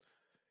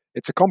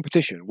It's a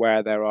competition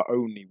where there are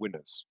only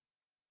winners.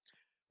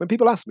 When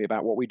people ask me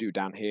about what we do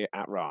down here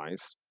at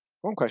Rise,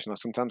 one question I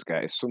sometimes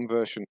get is some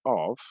version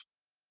of,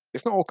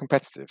 it's not all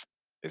competitive,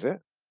 is it?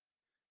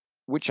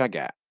 Which I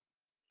get.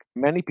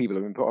 Many people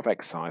have been put off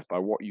exercise by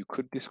what you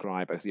could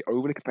describe as the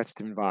overly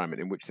competitive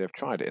environment in which they've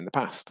tried it in the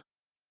past.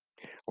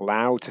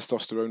 Loud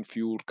testosterone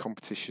fueled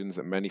competitions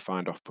that many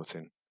find off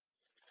putting.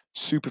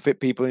 Super fit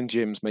people in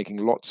gyms making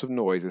lots of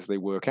noise as they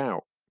work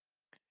out.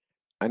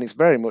 And it's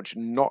very much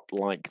not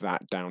like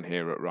that down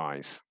here at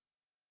Rise.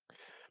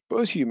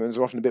 But us humans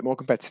are often a bit more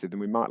competitive than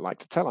we might like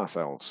to tell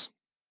ourselves.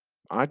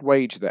 I'd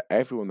wager that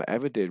everyone that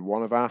ever did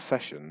one of our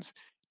sessions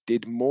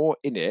did more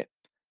in it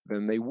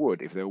than they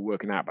would if they were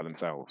working out by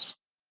themselves.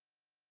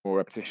 More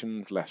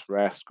repetitions, less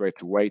rest,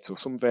 greater weight, or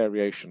some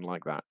variation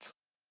like that.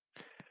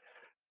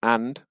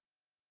 And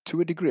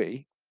to a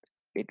degree,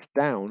 it's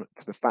down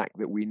to the fact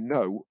that we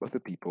know other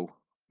people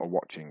are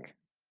watching.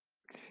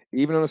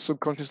 Even on a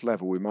subconscious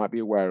level, we might be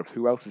aware of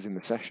who else is in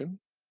the session,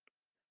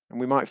 and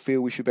we might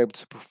feel we should be able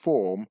to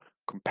perform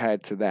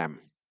compared to them.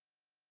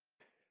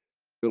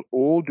 We'll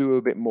all do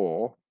a bit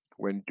more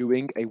when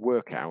doing a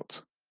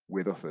workout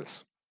with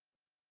others.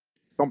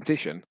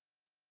 Competition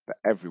that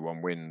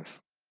everyone wins.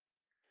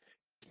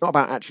 It's not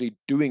about actually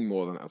doing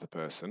more than the other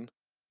person.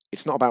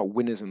 It's not about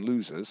winners and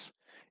losers.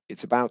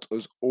 It's about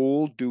us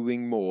all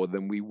doing more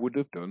than we would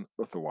have done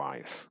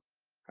otherwise.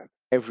 And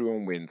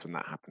everyone wins when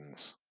that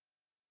happens.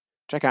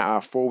 Check out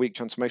our 4-week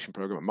transformation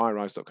program at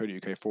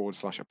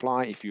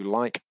myrise.co.uk/apply if you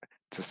like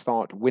to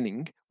start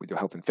winning with your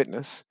health and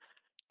fitness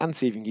and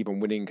see if you can keep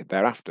on winning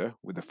thereafter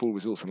with the full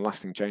results and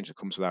lasting change that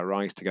comes with our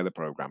Rise Together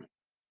program.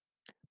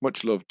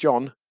 Much love,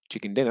 John,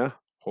 Chicken Dinner,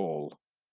 Hall.